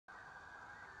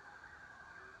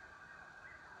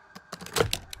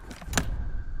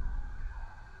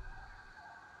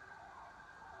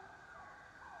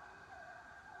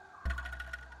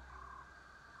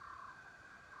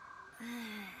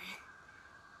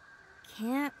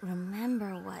can't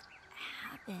remember what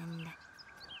happened.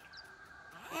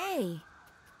 Hey!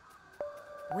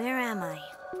 Where am I?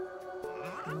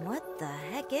 What the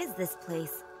heck is this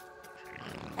place?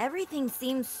 Everything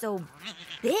seems so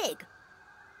big.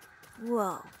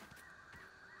 Whoa.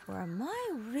 Or am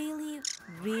I really,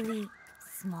 really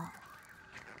small?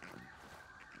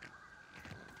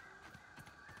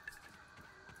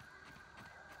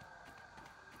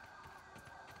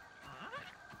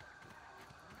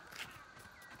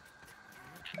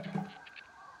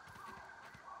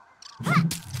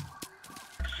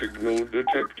 Signal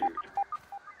detected.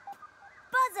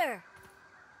 Buzzer!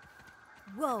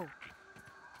 Whoa.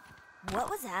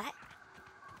 What was that?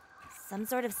 Some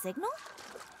sort of signal?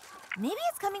 Maybe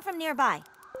it's coming from nearby.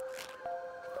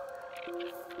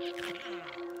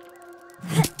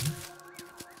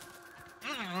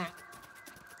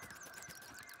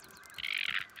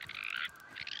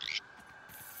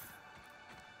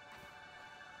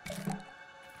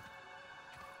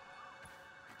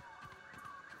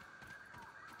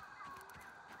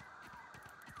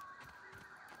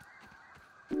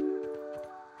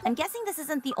 I'm guessing this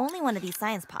isn't the only one of these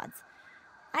science pods.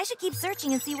 I should keep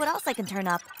searching and see what else I can turn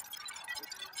up.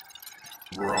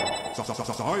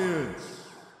 Science!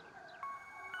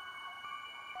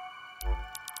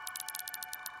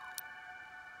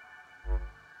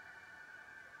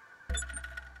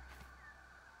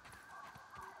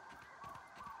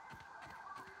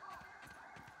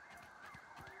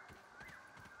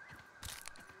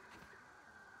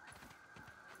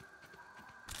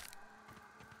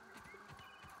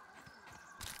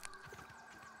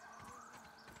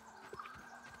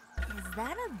 Is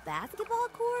that a basketball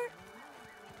court?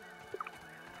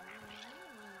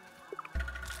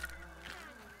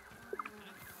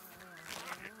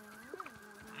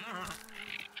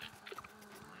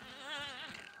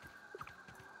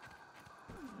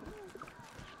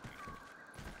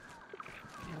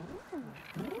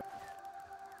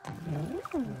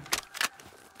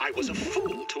 I was a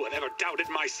fool to have ever doubted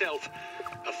myself.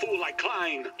 A fool like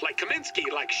Klein, like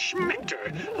Kaminsky, like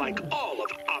Schmechter, like all of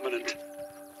Ominent.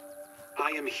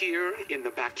 I am here in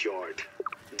the backyard.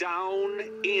 Down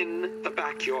in the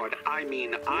backyard. I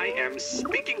mean, I am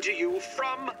speaking to you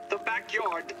from the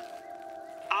backyard.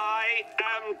 I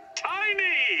am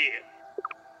tiny!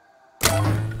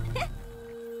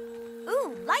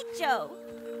 Ooh, light show!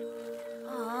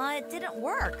 Aw, it didn't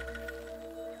work.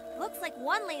 Looks like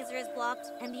one laser is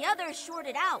blocked and the other is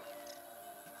shorted out.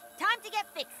 Time to get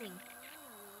fixing.